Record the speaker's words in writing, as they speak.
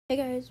Hey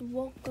guys,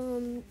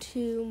 welcome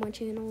to my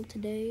channel.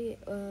 Today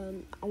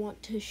I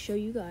want to show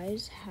you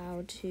guys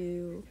how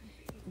to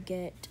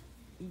get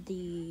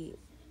the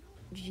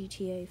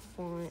GTA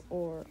font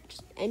or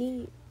just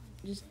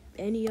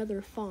any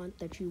other font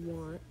that you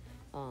want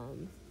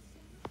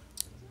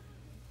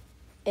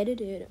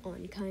edited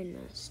on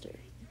KineMaster.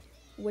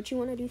 What you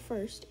want to do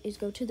first is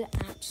go to the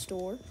App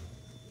Store.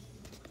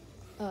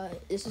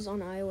 This is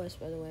on iOS,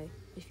 by the way,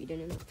 if you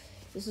didn't know.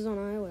 This is on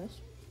iOS.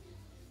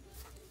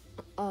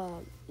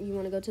 You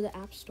want to go to the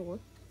App Store.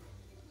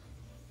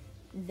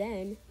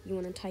 Then you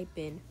want to type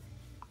in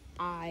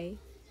iFont.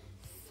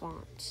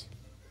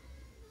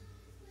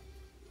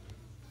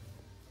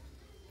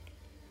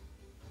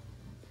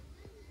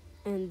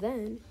 And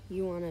then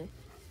you want to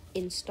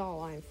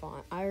install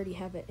iFont. I already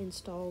have it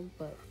installed,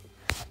 but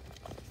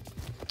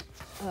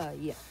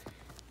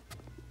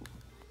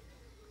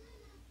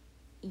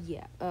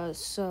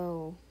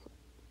so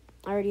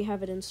I already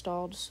have it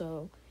installed,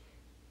 so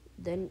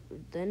then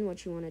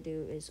what you want to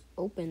do is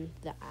open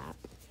the app.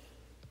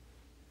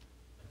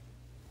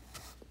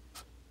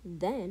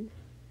 Then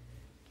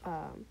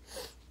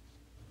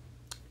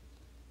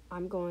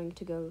I'm going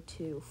to go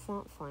to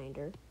Font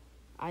Finder.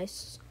 I'm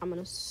going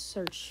to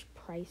search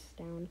Price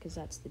Down because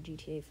that's the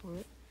GTA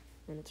font,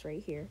 and it's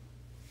right here.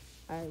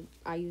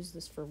 I used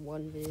this for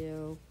one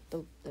video,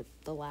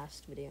 the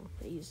last video.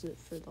 I used it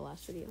for the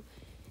last video,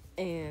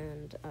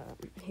 and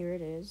here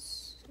it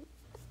is.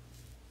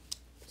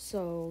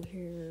 So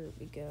here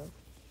we go.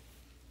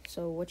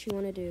 So what you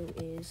want to do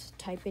is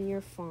type in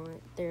your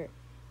font. There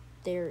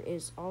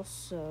is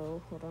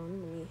also, hold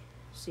on, let me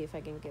see if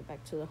I can get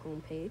back to the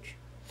home page.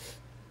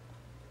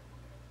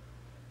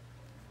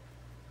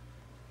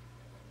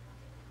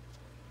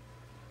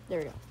 There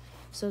we go.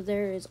 So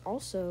there is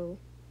also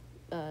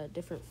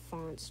different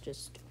fonts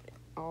just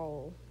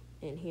all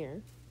in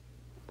here.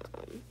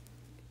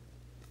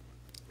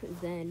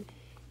 Then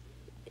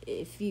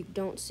if you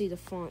don't see the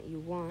font you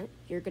want,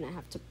 you're gonna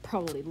have to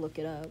probably look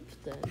it up,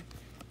 then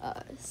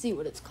see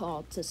what it's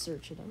called to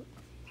search it up.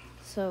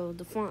 So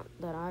the font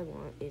that I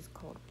want is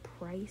called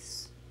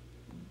Price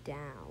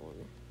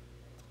Down.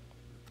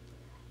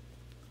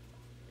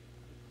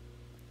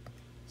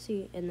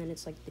 See, and then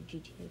it's like the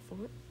GTA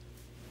font.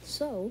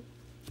 So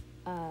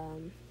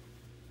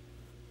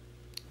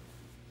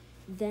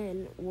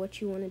then what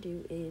you want to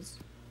do is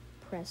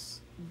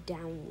press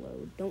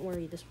download. Don't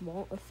worry, this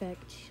won't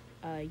affect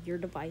your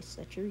device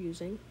that you're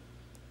using.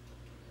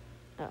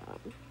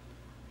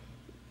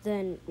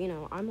 Then,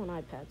 I'm on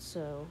iPad,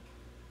 so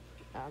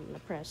I'm going to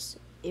press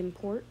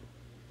import.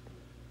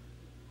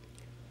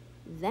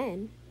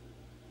 Then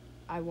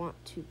I want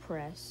to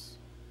press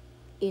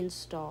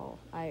install.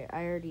 I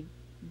already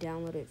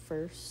downloaded it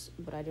first,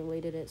 but I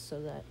deleted it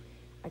so that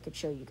I could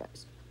show you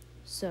guys.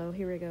 So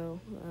here we go.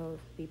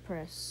 We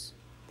press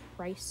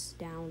Price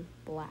Down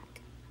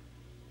Black.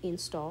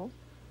 Install.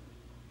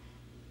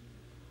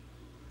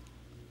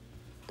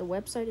 The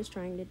website is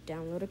trying to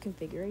download a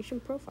configuration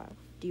profile.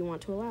 Do you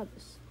want to allow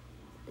this?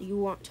 You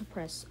want to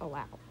press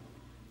allow.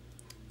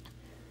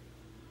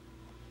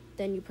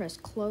 Then you press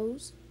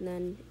close, and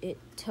then it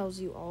tells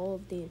you all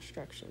of the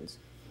instructions.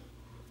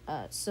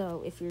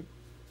 So if you're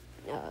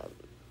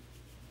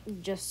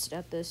just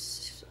at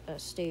this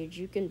stage,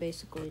 you can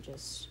basically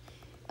just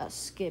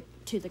skip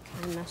to the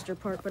KineMaster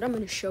part, but I'm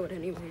going to show it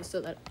anyway so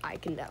that I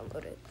can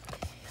download it.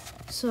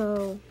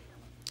 So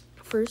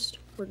first,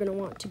 we're going to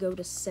want to go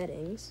to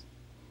settings.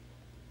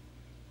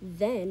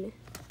 Then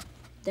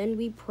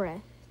we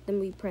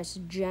press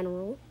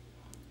general.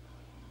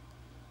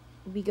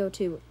 We go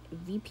to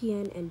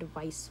VPN and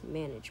device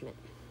management.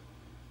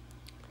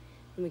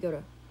 Then we go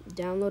to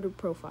downloaded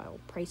profile,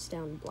 Price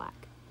Down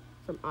Black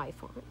from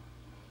iFont.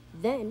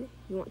 Then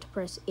you want to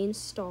press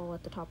install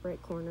at the top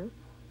right corner.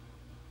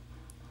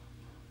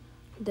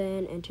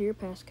 Then enter your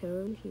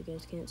passcode. You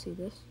guys can't see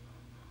this.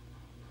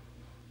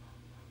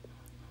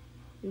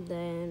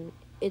 Then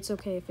it's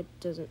okay if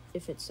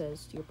it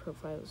says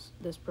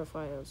this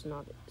profile is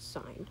not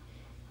signed.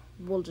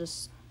 We'll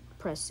just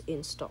press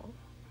install,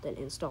 then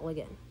install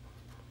again.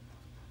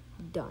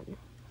 Done.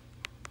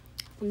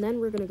 And then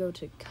we're gonna go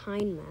to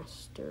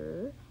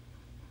KineMaster.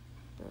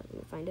 Let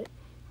me find it.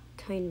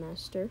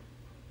 KineMaster.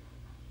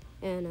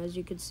 And as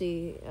you can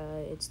see,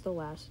 it's the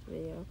last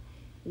video.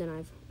 And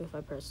then if I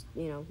press,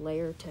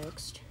 layer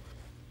text,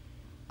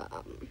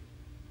 I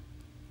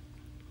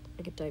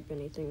could type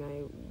anything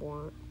I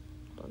want.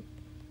 Hold on.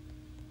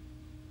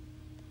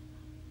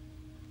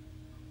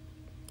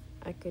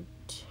 I could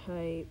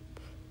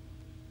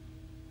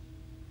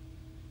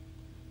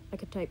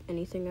type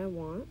anything I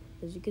want,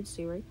 as you can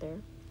see right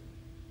there.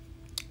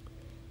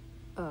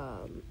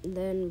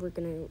 Then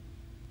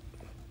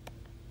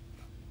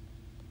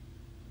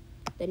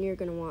you're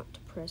gonna want to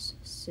press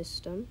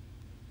system,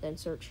 then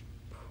search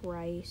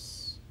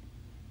Price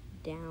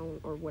Down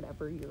or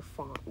whatever your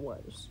font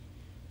was.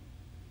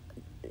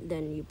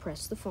 Then you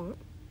press the font.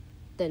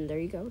 Then there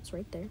you go, it's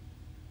right there.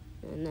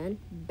 And then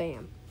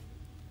bam.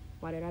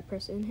 Why did I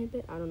press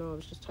inhibit? I don't know, I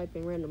was just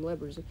typing random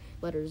letters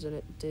and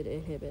it did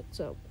inhibit.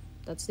 So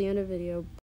that's the end of the video.